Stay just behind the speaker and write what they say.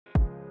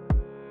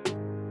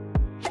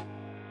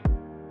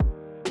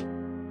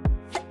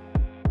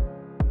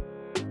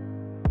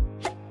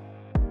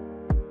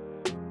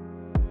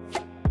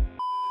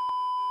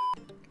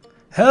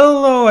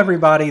Hello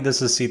everybody,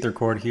 this is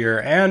SeetherCord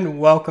here, and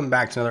welcome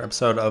back to another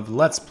episode of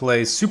Let's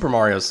Play Super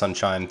Mario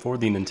Sunshine for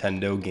the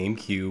Nintendo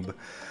GameCube.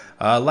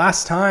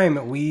 Last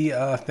time we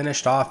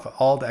finished off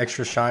all the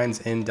extra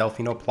shines in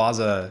Delfino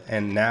Plaza,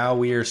 and now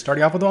we are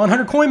starting off with the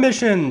 100 coin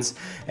missions!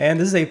 And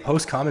this is a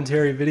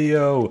post-commentary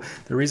video.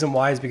 The reason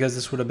why is because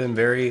this would have been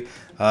very,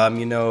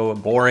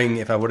 boring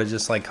if I would have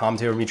just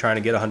commentated over me trying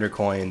to get 100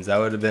 coins. That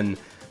would have been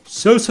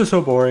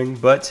so boring.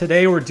 But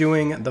today we're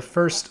doing the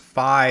first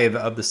 5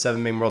 of the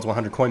 7 main world's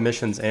 100 coin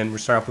missions, and we're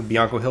starting off with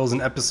Bianco Hills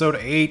in episode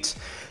 8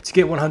 to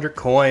get 100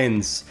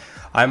 coins.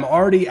 I'm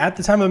already, at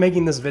the time of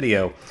making this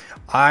video,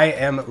 I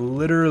am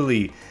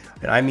literally,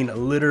 and I mean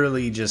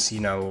literally just,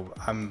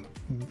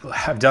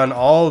 I've done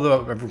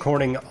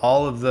recording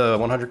all of the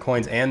 100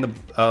 coins and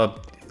the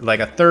like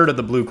a third of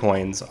the blue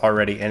coins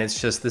already, and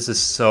it's just, this is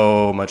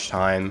so much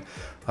time,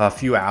 a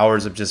few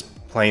hours of just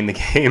playing the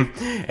game,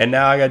 and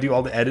now I gotta do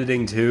all the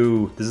editing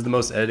too. This is the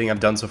most editing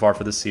I've done so far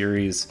for the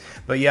series.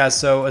 But yeah,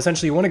 so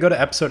essentially you want to go to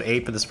episode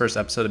 8 for this first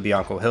episode of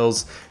Bianco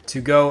Hills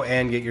to go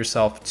and get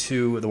yourself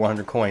to the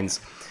 100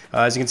 coins.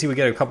 As you can see, we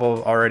get a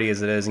couple already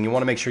as it is, and you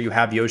want to make sure you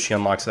have Yoshi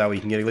unlocked so that way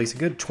you can get at least a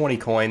good 20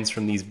 coins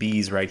from these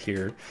bees right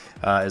here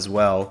as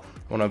well.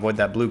 I want to avoid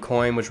that blue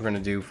coin, which we're going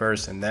to do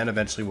first, and then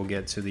eventually we'll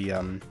get to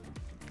the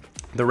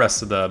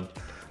rest of the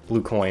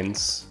blue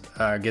coins.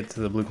 Get to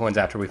the blue coins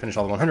after we finish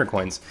all the 100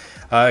 coins.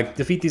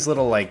 Defeat these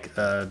little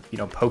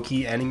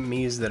pokey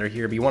enemies that are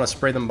here, but you want to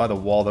spray them by the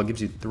wall. They'll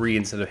give you 3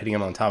 instead of hitting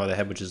them on top of the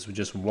head, which is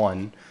just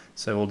 1.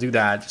 So we'll do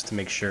that just to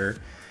make sure.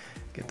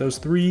 Get those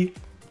 3.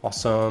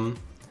 Awesome.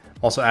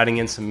 Also adding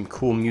in some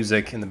cool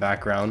music in the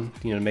background,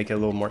 to make it a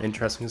little more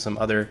interesting. Some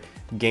other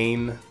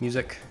game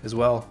music as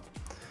well.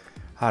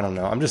 I don't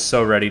know. I'm just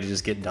so ready to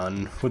just get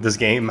done with this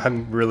game.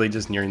 I'm really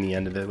just nearing the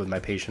end of it with my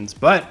patience,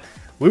 but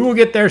we will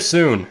get there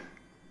soon.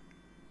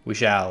 We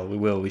shall. We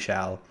will. We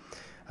shall.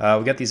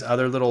 We got these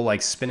other little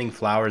spinning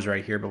flowers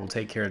right here, but we'll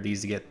take care of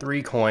these to get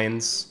 3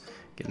 coins.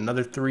 Get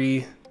another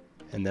 3,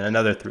 and then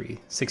another 3.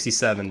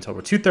 67 until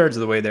we're 2/3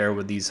 of the way there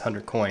with these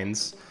 100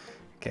 coins.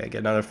 Okay, get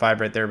another 5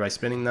 right there by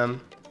spinning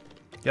them.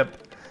 Yep.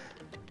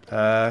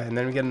 And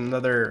then we get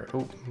another.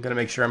 Oh, I'm gonna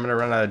make sure I'm gonna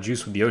run out of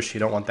juice with Yoshi.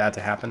 Don't want that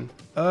to happen.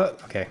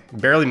 Okay.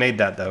 Barely made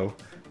that though.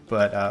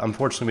 But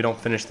unfortunately, we don't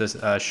finish this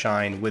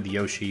shine with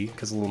Yoshi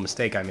because of a little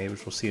mistake I made,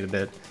 which we'll see in a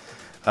bit.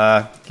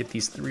 Get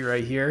these 3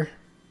 right here.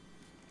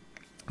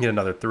 Get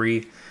another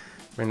 3.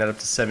 Bring that up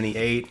to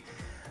 78.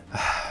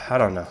 I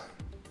don't know.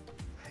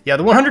 Yeah,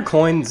 the 100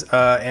 coins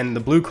and the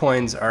blue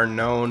coins are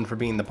known for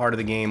being the part of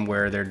the game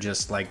where they're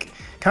just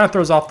kind of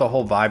throws off the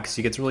whole vibe because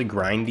it gets really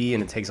grindy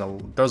and it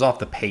throws off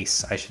the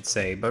pace, I should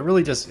say. But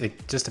really just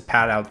to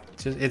pad out,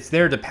 it's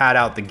there to pad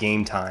out the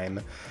game time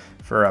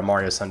for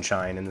Mario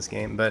Sunshine in this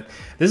game. But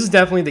this is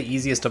definitely the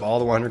easiest of all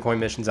the 100 coin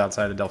missions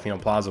outside of Delfino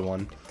Plaza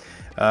one.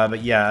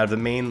 But yeah, out of the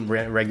main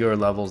regular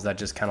levels that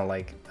just kind of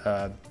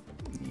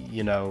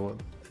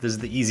this is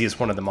the easiest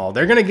one of them all.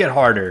 They're going to get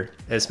harder,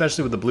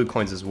 especially with the blue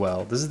coins as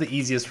well. This is the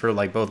easiest for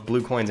both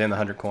blue coins and the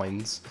 100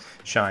 coins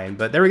shine.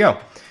 But there we go.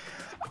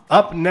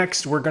 Up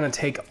next, we're going to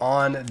take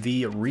on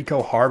the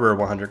Rico Harbor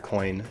 100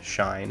 coin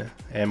shine.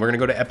 And we're going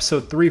to go to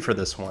episode 3 for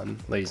this one,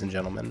 ladies and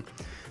gentlemen.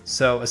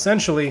 So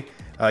essentially,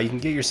 you can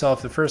get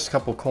yourself the first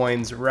couple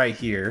coins right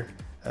here.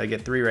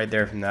 Get 3 right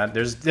there from that.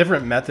 There's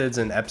different methods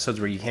and episodes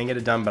where you can get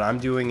it done, but I'm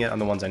doing it on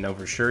the ones I know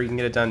for sure you can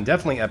get it done.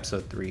 Definitely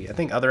episode 3. I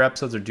think other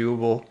episodes are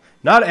doable.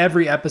 Not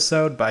every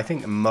episode, but I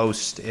think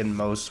in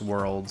most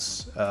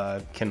worlds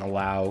can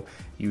allow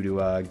you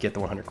to get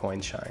the 100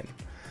 coin shine.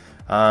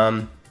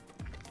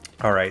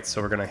 All right, so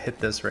we're gonna hit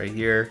this right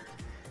here,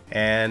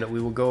 and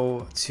we will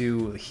go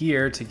to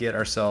here to get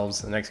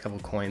ourselves the next couple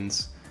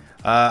coins.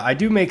 I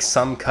do make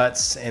some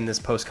cuts in this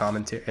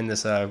post-commentary, in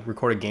this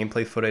recorded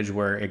gameplay footage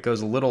where it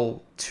goes a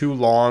little too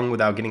long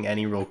without getting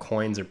any real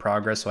coins or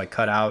progress, so I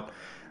cut out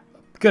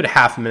a good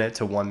 ½ minute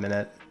to 1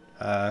 minute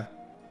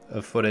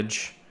of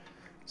footage.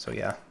 So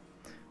yeah,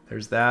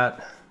 there's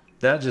that.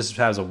 That just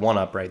has a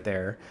 1-up right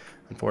there,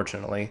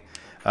 unfortunately.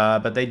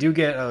 But they do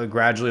get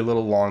gradually a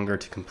little longer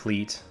to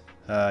complete.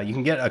 You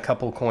can get a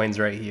couple coins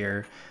right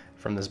here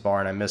from this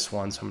bar, and I missed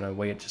one, so I'm going to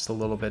wait just a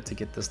little bit to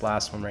get this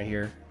last one right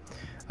here.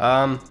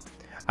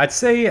 I'd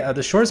say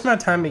the shortest amount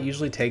of time it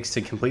usually takes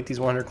to complete these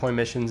 100 coin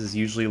missions is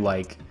usually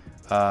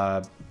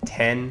about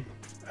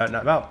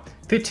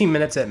 15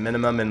 minutes at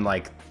minimum and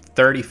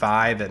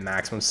 35 at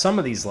maximum. Some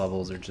of these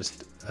levels are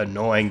just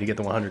annoying to get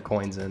the 100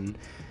 coins in.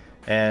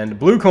 And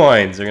blue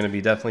coins are going to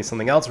be definitely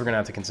something else we're going to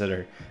have to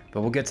consider.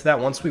 But we'll get to that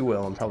once we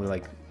will, and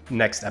probably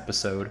next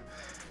episode.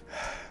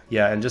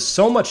 Yeah, and just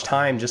so much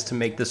time just to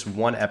make this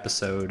one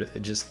episode,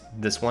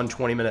 this one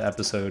 20-minute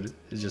episode,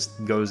 it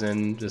just goes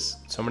in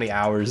just so many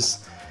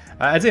hours.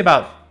 I'd say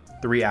about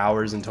 3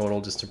 hours in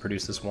total just to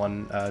produce this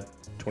one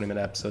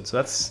 20-minute episode. So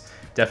that's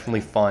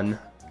definitely fun,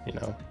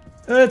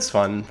 It's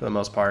fun for the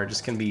most part. It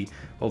just can be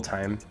a little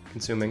time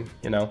consuming,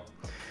 All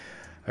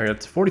right, up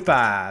to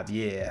 45,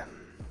 yeah.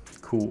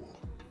 Cool.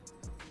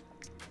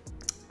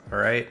 All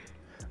right.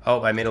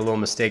 Oh, I made a little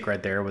mistake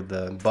right there with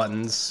the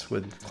buttons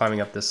with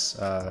climbing up this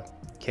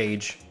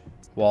cage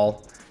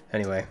wall.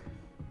 Anyway,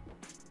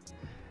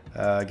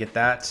 get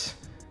that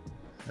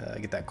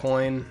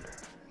coin.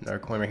 Another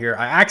coin right here.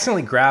 I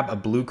accidentally grab a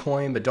blue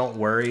coin, but don't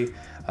worry.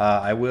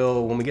 I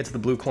will, when we get to the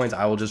blue coins,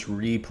 I will just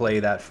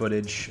replay that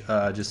footage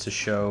just to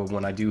show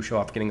when I do show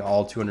off getting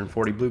all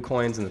 240 blue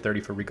coins and the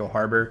 30 for Rico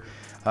Harbor.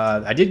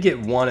 I did get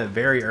one at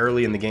very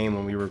early in the game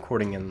when we were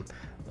recording in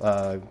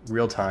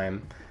real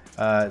time.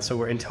 So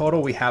we're in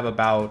total, we have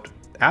about,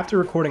 after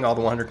recording all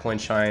the 100 coin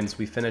shines,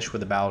 we finished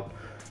with about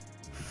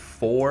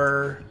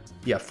four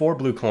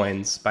blue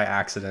coins by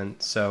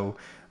accident. So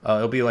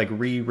it'll be like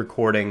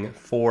re-recording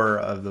 4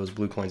 of those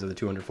blue coins of the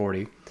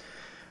 240.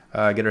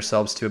 Get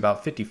ourselves to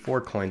about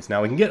 54 coins.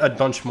 Now we can get a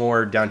bunch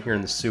more down here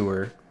in the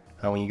sewer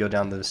when you go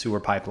down the sewer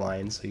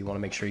pipeline. So you want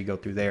to make sure you go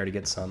through there to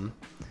get some.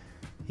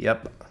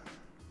 Yep.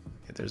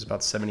 There's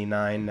about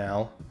 79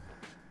 now.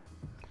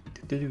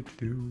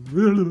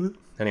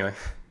 Anyway,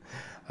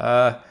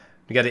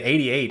 we got an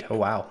 88. Oh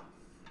wow.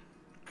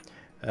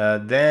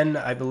 Then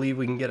I believe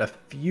we can get a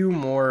few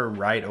more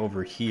right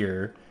over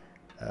here.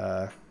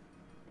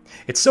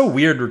 It's so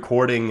weird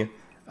recording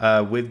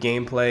with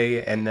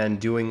gameplay and then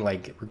doing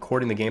like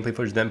recording the gameplay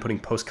footage, then putting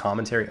post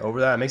commentary over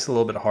that. It makes it a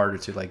little bit harder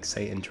to like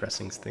say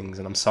interesting things,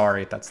 and I'm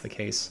sorry if that's the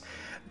case.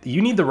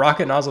 You need the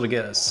rocket nozzle to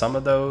get some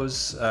of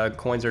those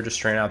coins are just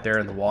straight out there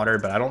in the water,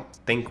 but I don't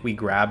think we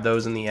grab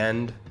those in the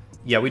end.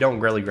 Yeah, we don't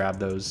really grab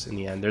those in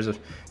the end. There's a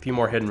few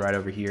more hidden right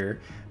over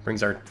here.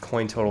 Brings our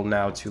coin total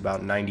now to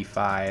about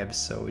 95,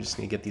 so we just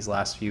need to get these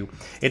last few.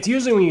 It's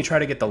usually when you try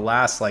to get the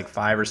last like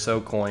 5 or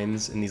so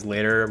coins in these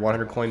later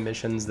 100 coin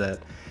missions that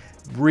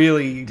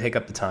really take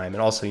up the time.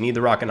 And also you need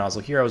the rocket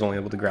nozzle here. I was only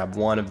able to grab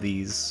one of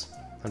these,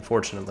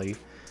 unfortunately.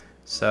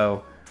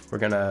 So we're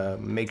gonna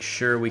make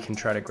sure we can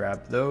try to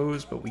grab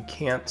those, but we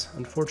can't,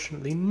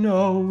 unfortunately,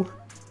 no.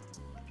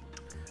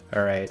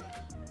 All right,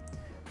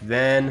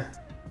 then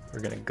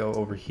we're gonna go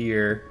over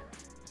here,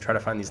 try to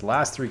find these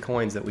last 3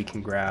 coins that we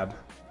can grab,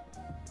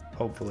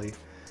 hopefully.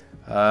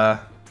 Yeah,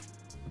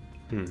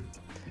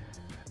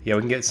 we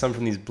can get some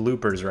from these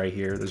bloopers right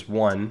here. There's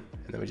 1, and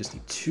then we just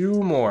need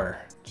 2 more.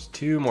 Just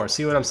 2 more.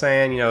 See what I'm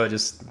saying? You know,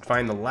 just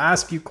find the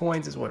last few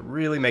coins is what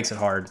really makes it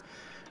hard.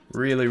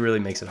 Really, really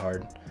makes it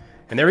hard.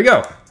 And there we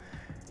go.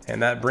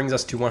 And that brings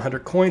us to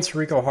 100 coins for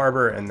Rico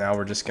Harbor, and now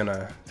we're just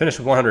gonna finish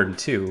with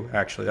 102,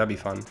 actually. That'd be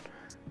fun.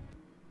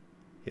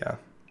 Yeah.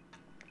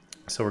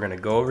 So we're gonna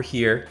go over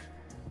here,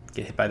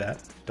 get hit by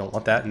that. Don't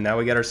want that. And now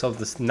we got ourselves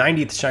this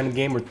 90th shine in the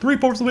game. We're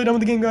 3/4 of the way done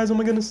with the game, guys. Oh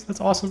my goodness, that's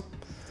awesome.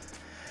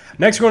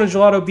 Next, we're going to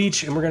Gelato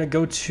Beach, and we're going to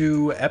go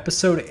to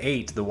episode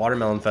 8, the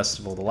Watermelon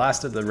Festival, the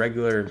last of the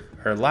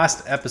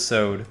last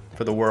episode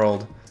for the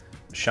world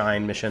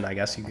shine mission, I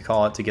guess you could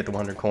call it, to get the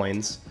 100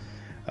 coins.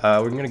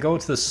 We're going to go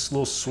to this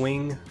little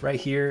swing right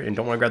here, and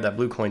don't want to grab that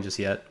blue coin just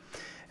yet,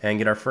 and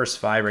get our first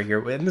 5 right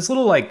here. And this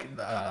little like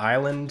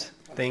island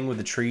thing with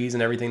the trees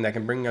and everything that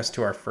can bring us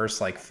to our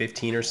first like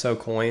 15 or so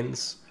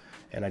coins.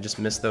 And I just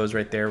missed those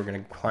right there. We're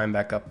going to climb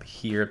back up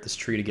here at this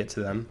tree to get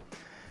to them.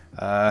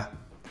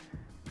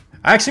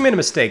 I actually made a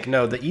mistake.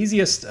 No, the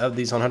easiest of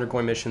these 100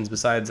 coin missions,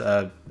 besides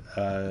was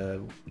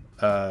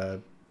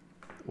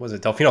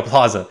it Delfino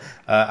Plaza?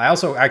 I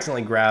also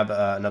accidentally grab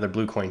another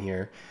blue coin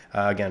here.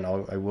 Again,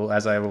 I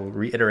will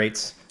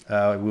reiterate,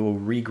 we will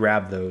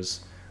re-grab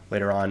those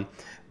later on.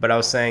 But I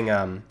was saying,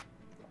 oh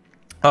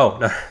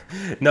no,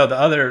 no,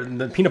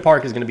 the Peanut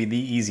Park is going to be the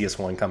easiest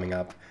one coming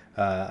up.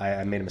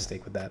 I made a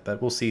mistake with that,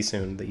 but we'll see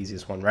soon the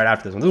easiest one right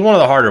after this one. This is one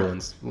of the harder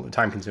ones,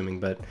 time consuming,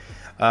 but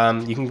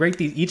you can break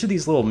each of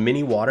these little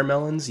mini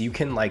watermelons. You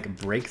can like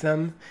break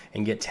them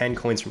and get 10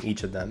 coins from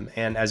each of them.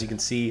 And as you can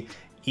see,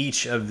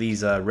 each of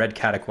these red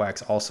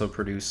cataquacks also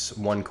produce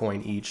 1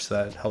 coin each, so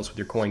that helps with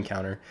your coin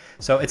counter.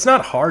 So it's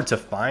not hard to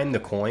find the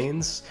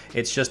coins.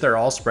 It's just they're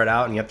all spread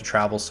out and you have to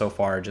travel so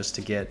far just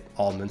to get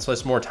all of them. So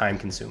it's more time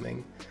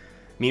consuming.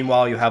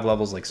 Meanwhile, you have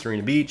levels like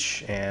Serena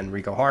Beach and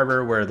Rico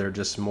Harbor where they're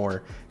just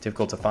more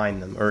difficult to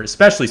find them, or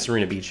especially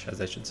Serena Beach,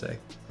 as I should say.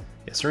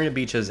 Yeah, Serena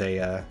Beach is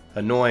a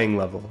annoying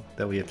level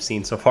that we have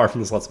seen so far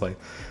from this Let's Play.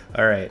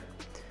 All right,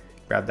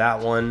 grab that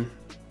one.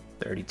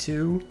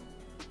 32,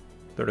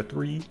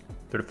 33,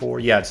 34.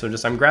 Yeah, so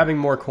just I'm grabbing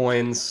more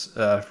coins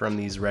from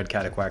these red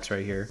cataquacks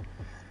right here.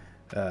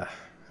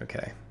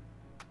 Okay.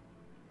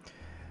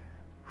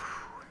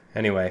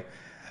 Anyway.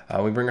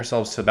 We bring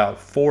ourselves to about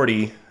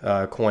 40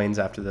 coins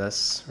after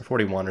this, or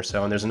 41 or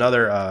so. And there's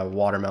another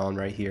watermelon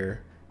right here.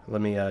 Let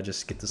me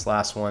just get this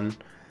last one.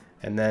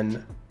 And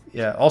then,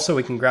 yeah, also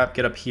we can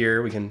get up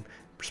here. We can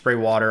spray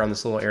water on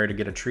this little area to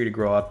get a tree to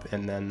grow up.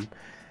 And then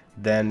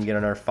get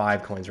another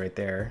 5 coins right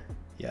there.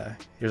 Yeah,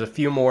 here's a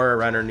few more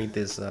right underneath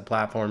these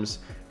platforms.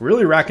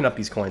 Really racking up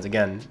these coins.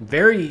 Again,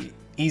 very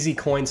easy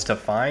coins to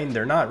find.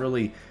 They're not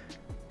really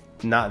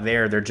not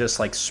there. They're just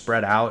like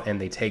spread out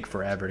and they take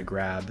forever to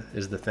grab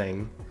is the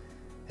thing.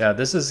 Yeah,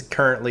 this is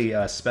currently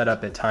sped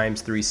up at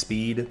 ×3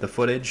 speed, the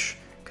footage,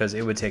 because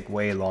it would take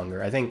way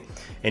longer. I think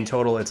in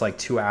total it's like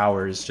 2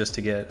 hours just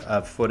to get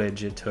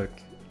footage it took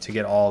to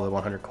get all the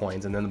 100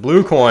 coins. And then the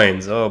blue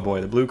coins, oh boy,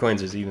 the blue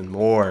coins is even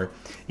more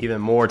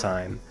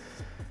time.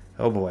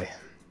 Oh boy.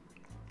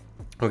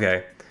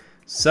 Okay,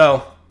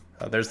 So,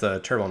 there's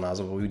the turbo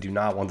nozzle, but we do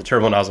not want the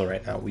turbo nozzle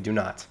right now. We do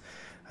not.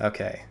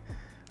 Okay.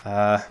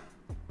 Yep.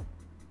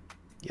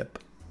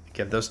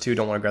 Give those two.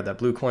 Don't want to grab that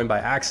blue coin by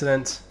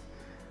accident.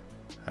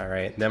 All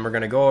right. Then we're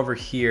going to go over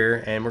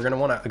here, and we're going to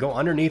want to go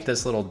underneath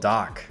this little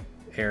dock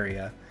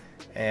area,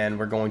 and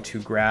we're going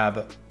to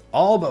grab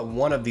all but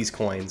one of these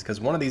coins,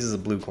 because one of these is a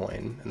blue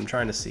coin. I'm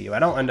trying to see. I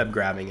don't end up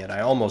grabbing it.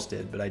 I almost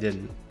did, but I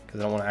didn't, because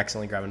I don't want to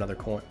accidentally grab another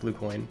blue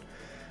coin.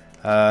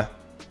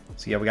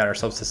 So yeah, we got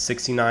ourselves to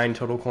 69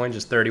 total coins,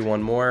 just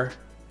 31 more.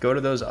 Go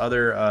to those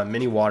other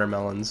mini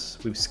watermelons.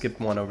 We've skipped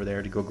one over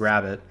there to go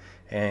grab it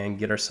and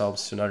get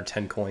ourselves to another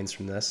 10 coins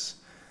from this.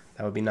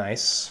 That would be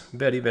nice.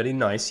 Very, very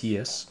nice,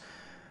 yes.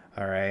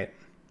 All right.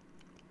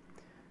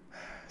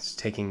 It's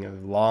taking a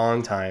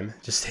long time.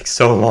 It just takes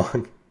so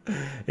long.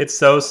 It's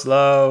so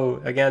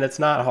slow. Again, it's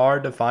not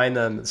hard to find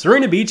them.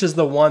 Serena Beach is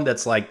the one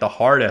that's like the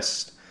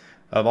hardest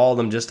of all of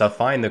them just to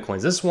find the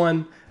coins. This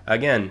one,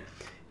 again,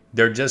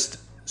 they're just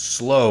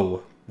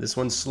slow. This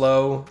one's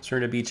slow.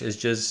 Serena Beach is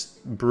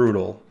just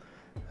brutal.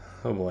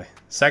 Oh boy.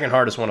 Second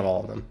hardest one of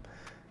all of them.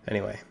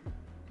 Anyway.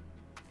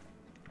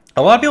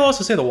 A lot of people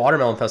also say the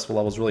Watermelon Festival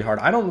level is really hard.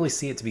 I don't really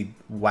see it to be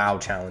wow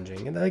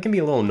challenging. It can be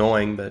a little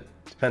annoying, but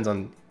depends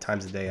on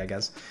times of day, I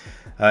guess.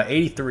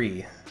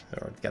 83.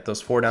 Got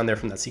those 4 down there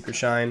from that Secret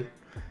Shine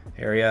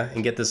area.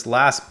 And get this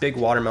last big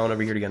watermelon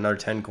over here to get another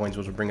 10 coins,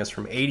 which will bring us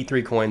from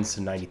 83 coins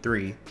to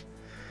 93.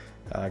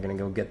 Gonna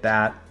go get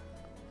that.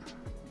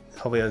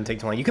 Hopefully it doesn't take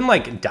too long. You can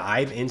like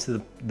dive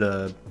into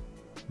the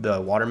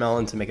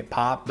watermelon to make it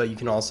pop, but you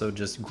can also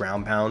just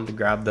ground pound to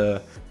grab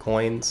the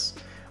coins.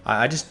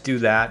 I just do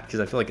that because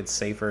I feel like it's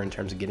safer in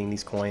terms of getting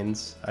these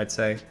coins, I'd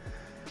say.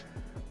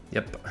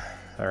 Yep.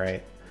 All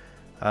right.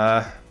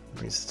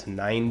 Brings us to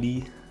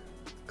 90.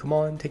 Come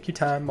on, take your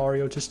time,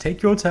 Mario. Just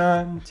take your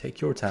time. Take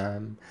your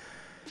time.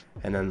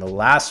 And then the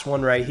last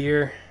one right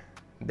here.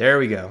 There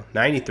we go.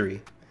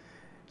 93.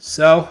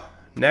 So,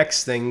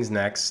 next things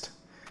next.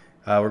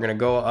 We're going to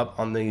go up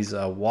on these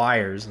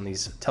wires, on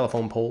these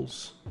telephone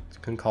poles.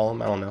 Couldn't call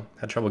them. I don't know.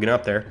 Had trouble getting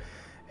up there.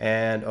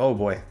 And, oh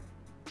boy.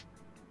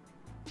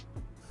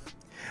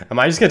 Am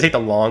I just going to take the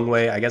long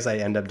way? I guess I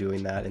end up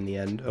doing that in the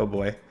end. Oh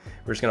boy.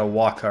 We're just going to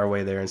walk our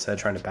way there instead of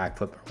trying to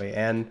backflip our way.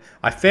 And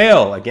I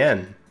fail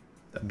again.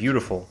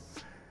 Beautiful.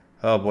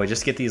 Oh boy.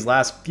 Just get these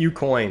last few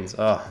coins.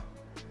 Oh.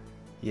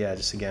 Yeah,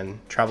 just again,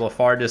 travel a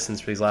far distance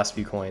for these last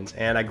few coins.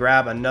 And I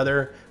grab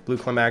another blue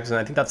coin by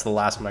accident. I think that's the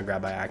last one I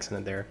grabbed by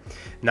accident there.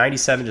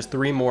 97, just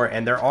 3 more.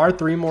 And there are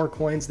 3 more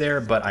coins there,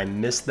 but I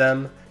missed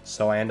them.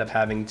 So I end up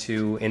having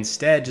to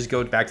instead just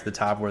go back to the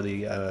top where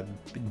the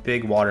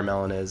big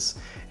watermelon is.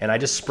 And I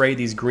just spray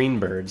these green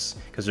birds,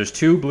 because there's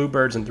 2 blue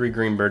birds and 3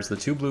 green birds. The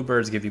 2 blue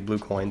birds give you blue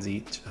coins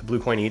each, a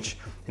blue coin each.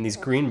 And these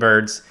green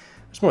birds,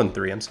 there's more than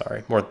 3, I'm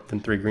sorry, more than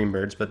 3 green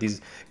birds. But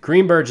these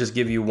green birds just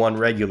give you 1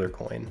 regular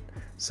coin.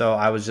 So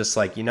I was just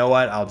like, you know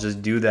what? I'll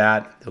just do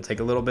that. It'll take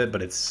a little bit,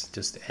 but it's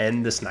just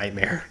end this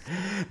nightmare.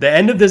 The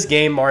end of this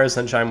game, Mario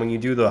Sunshine, when you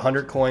do the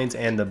 100 coins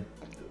and the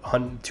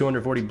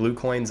 240 blue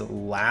coins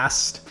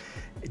last,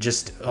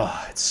 just,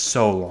 oh, it's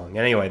so long.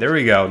 Anyway, there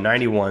we go.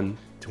 91,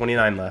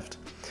 29 left.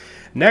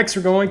 Next,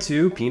 we're going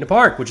to Peanut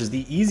Park, which is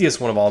the easiest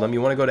one of all of them.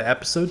 You want to go to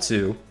episode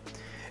 2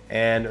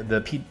 and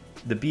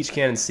the Beach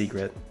Cannon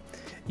Secret.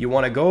 You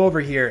want to go over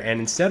here, and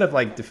instead of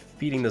like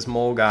defeating this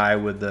mole guy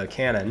with the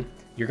cannon,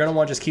 you're going to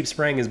want to just keep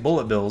spraying his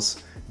bullet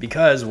bills,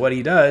 because what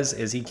he does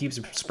is he keeps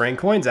spraying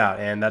coins out,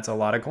 and that's a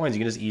lot of coins.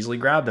 You can just easily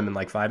grab them in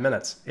like 5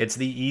 minutes. It's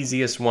the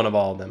easiest one of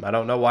all of them. I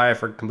don't know why I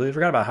completely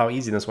forgot about how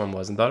easy this one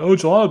was and thought, oh,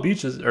 Gelato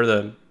Beaches or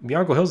the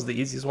Bianco Hills is the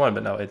easiest one,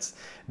 but no,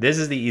 this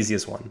is the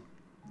easiest one.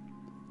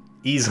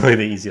 Easily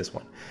the easiest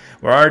one.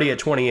 We're already at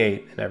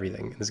 28 and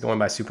everything. It's going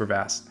by super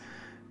fast.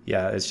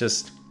 Yeah, it's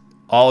just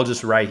all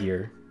just right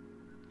here.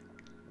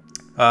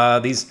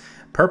 These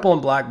purple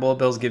and black bullet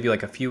bills give you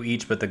like a few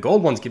each, but the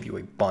gold ones give you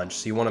a bunch.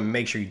 So you want to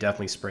make sure you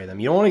definitely spray them.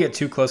 You don't want to get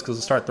too close, because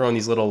they'll start throwing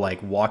these little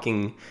like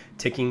walking,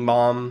 ticking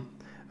bomb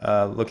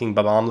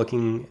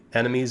looking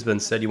enemies. But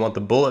instead you want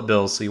the bullet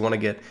bills. So you want to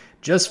get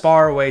just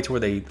far away to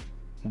where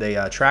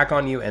they track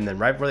on you, and then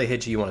right before they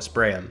hit you, you want to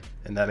spray them,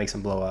 and that makes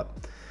them blow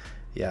up.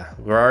 Yeah,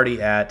 we're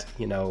already at,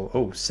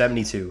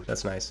 72.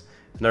 That's nice.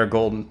 Another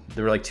golden.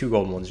 There were like 2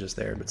 golden ones just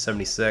there, but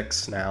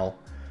 76 now.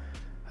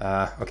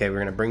 Okay, we're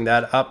gonna bring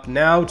that up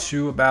now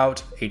to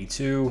about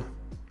 82.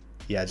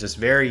 Yeah, just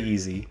very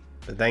easy.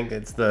 I think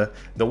it's the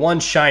one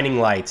shining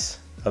light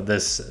of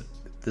this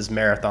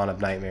marathon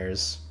of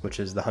nightmares, which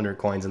is the 100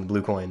 coins and the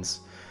blue coins.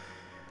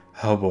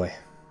 Oh boy.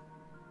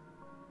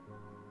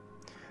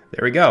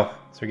 There we go.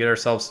 So we get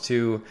ourselves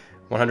to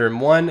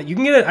 101. You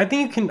can get it. I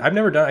think you can. I've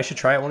never done it. I should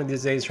try it one of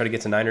these days. Try to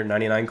get to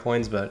 999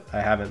 coins, but I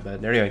haven't.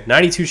 But anyway,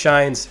 92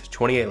 shines,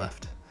 28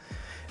 left.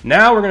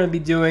 Now we're gonna be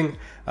doing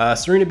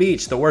Serena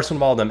Beach, the worst one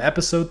of all of them,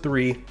 episode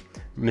 3,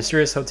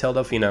 Mysterious Hotel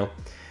Delfino.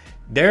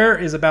 There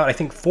is about, I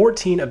think,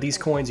 14 of these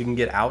coins you can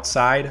get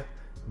outside,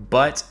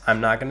 but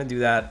I'm not going to do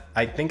that.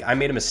 I think I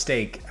made a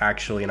mistake,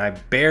 actually, and I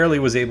barely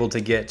was able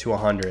to get to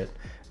 100.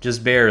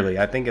 Just barely.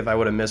 I think if I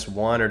would have missed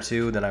 1 or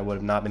 2, then I would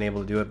have not been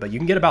able to do it. But you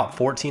can get about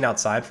 14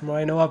 outside from what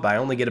I know of, but I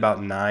only get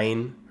about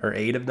 9 or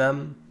 8 of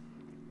them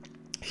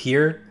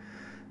here.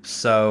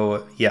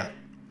 So, yeah.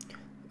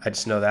 I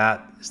just know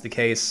that is the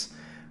case.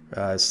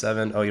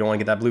 7. Oh, you don't want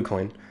to get that blue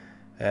coin.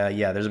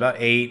 Yeah, there's about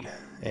 8,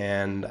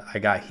 and I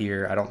got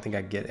here. I don't think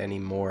I get any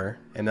more.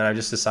 And then I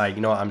just decided,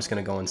 you know what, I'm just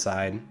going to go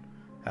inside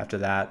after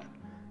that.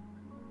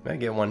 I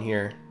get 1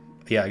 here.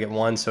 Yeah, I get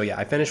 1. So, yeah,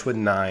 I finished with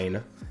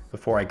 9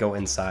 before I go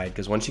inside,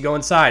 because once you go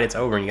inside, it's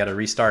over and you got to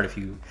restart if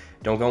you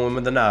don't go in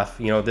with enough.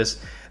 You know,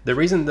 the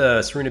reason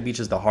the Serena Beach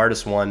is the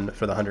hardest one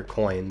for the 100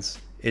 coins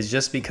is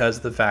just because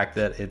of the fact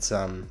that it's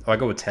oh, I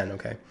go with 10.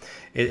 Okay,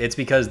 it's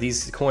because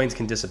these coins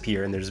can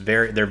disappear and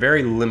they're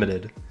very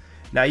limited.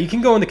 Now you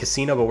can go in the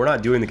casino, but we're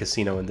not doing the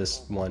casino in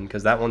this one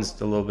because that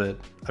one's a little bit,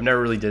 I've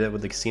never really did it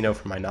with the casino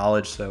from my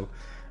knowledge, so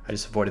I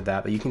just avoided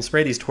that. But you can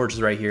spray these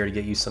torches right here to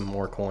get you some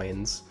more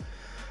coins.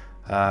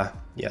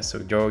 Yeah, so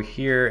go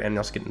here and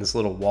also get in this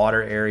little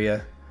water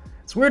area.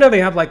 It's weird how they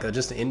have like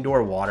just an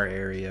indoor water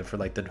area for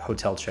like the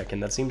hotel check-in.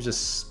 That seems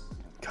just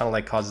kind of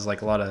like causes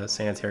like a lot of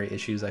sanitary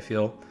issues, I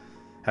feel,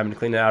 having to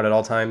clean it out at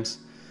all times.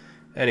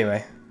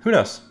 Anyway, who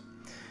knows?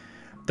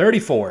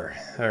 34.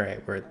 All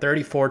right, we're at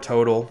 34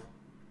 total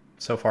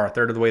so far, a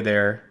third of the way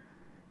there,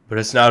 but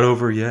it's not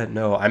over yet.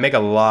 No, I make a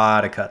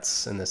lot of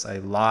cuts in this, a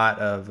lot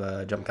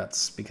of jump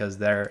cuts, because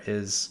there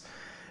is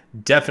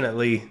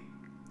definitely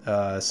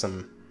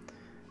some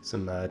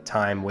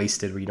time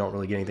wasted where you don't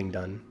really get anything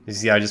done. You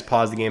see, I just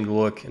paused the game to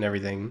look and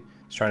everything,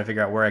 just trying to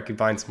figure out where I could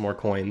find some more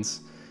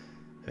coins.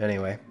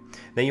 Anyway,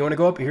 then you want to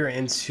go up here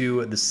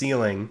into the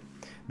ceiling,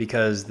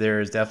 because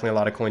there's definitely a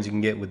lot of coins you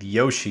can get with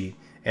Yoshi,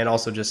 and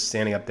also just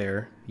standing up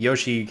there.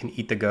 Yoshi can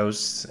eat the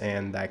ghosts,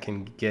 and that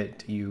can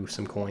get you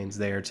some coins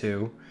there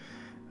too.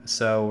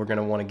 So we're going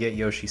to want to get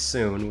Yoshi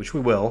soon, which we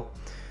will.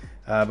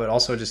 But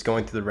also just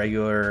going through the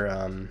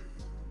regular,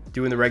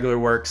 doing the regular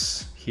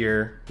works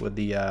here with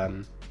the,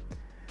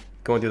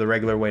 going through the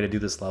regular way to do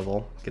this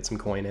level, get some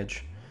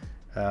coinage.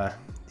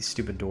 These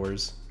stupid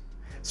doors.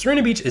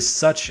 Serena Beach is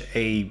such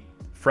a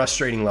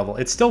frustrating level.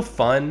 It's still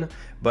fun,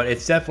 but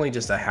it's definitely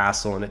just a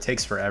hassle, and it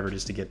takes forever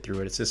just to get through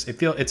it.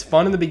 It's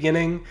fun in the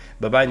beginning,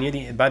 but by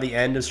the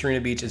end of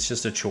Serena Beach, it's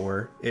just a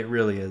chore. It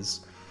really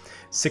is.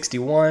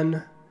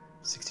 61,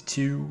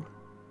 62,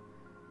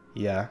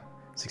 yeah,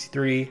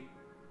 63,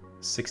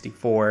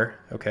 64.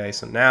 Okay,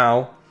 so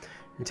now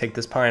you take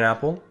this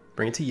pineapple,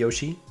 bring it to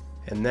Yoshi,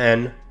 and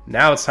then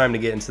now it's time to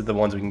get into the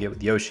ones we can get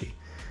with Yoshi.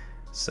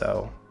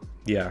 So,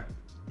 yeah.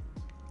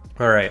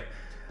 All right.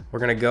 We're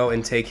going to go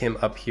and take him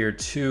up here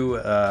to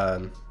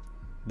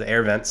the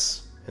air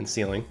vents and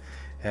ceiling,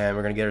 and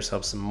we're going to get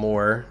ourselves some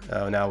more.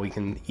 Now we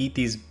can eat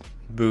these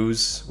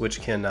boos,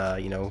 which can,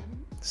 you know,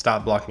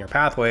 stop blocking our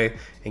pathway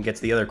and get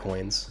to the other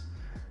coins.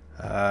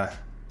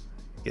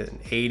 Get an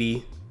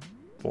 80,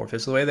 4/5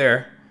 of the way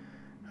there.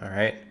 All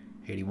right,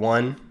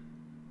 81.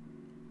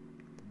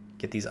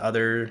 Get these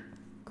other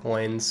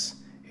coins,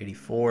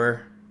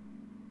 84,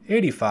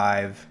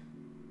 85.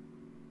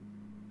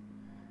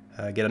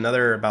 Get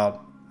another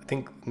about, I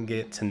think we can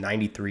get to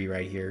 93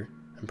 right here,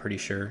 I'm pretty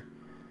sure.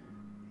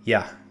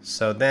 Yeah,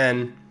 so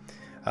then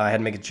I had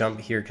to make a jump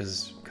here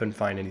because couldn't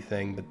find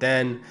anything. But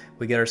then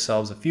we get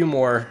ourselves a few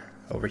more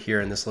over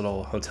here in this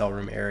little hotel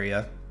room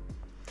area.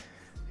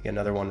 Get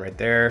another one right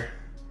there.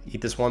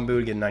 Eat this one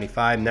boo to get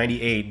 95,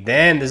 98.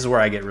 Then this is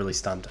where I get really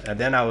stumped. And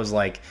then I was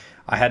like,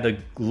 I had to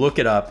look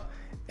it up,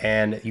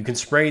 and you can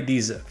spray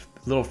these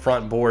little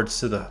front boards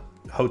to the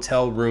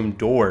hotel room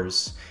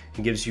doors.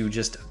 It gives you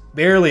just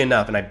barely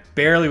enough, and I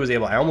barely was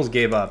able. I almost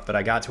gave up, but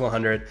I got to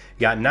 100,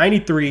 got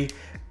 93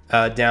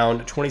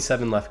 down,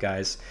 27 left,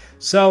 guys.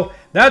 So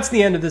that's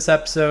the end of this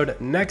episode.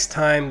 Next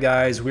time,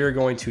 guys, we're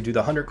going to do the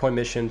 100 coin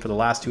mission for the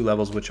last 2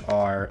 levels, which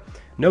are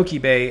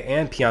Noki Bay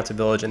and Pianta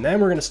Village, and then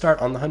we're going to start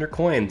on the 100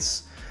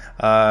 coins.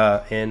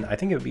 And I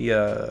think it would be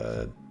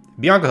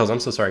Bianca Hills. I'm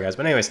so sorry, guys.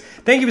 But anyways,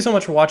 thank you so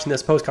much for watching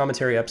this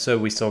post-commentary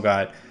episode. We still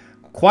got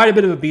quite a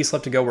bit of a beast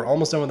left to go. We're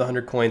almost done with the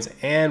 100 coins,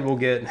 and we'll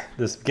get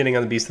this beginning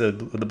on the beast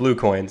of the blue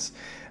coins.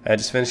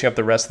 Just finishing up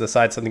the rest of the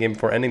sides of the game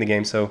before ending the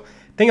game. So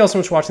thank you all so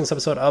much for watching this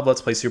episode of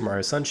Let's Play Super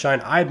Mario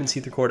Sunshine. I've been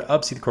SeetherCord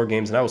of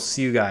SeetherCordGames, and I will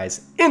see you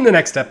guys in the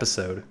next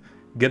episode.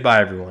 Goodbye,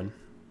 everyone.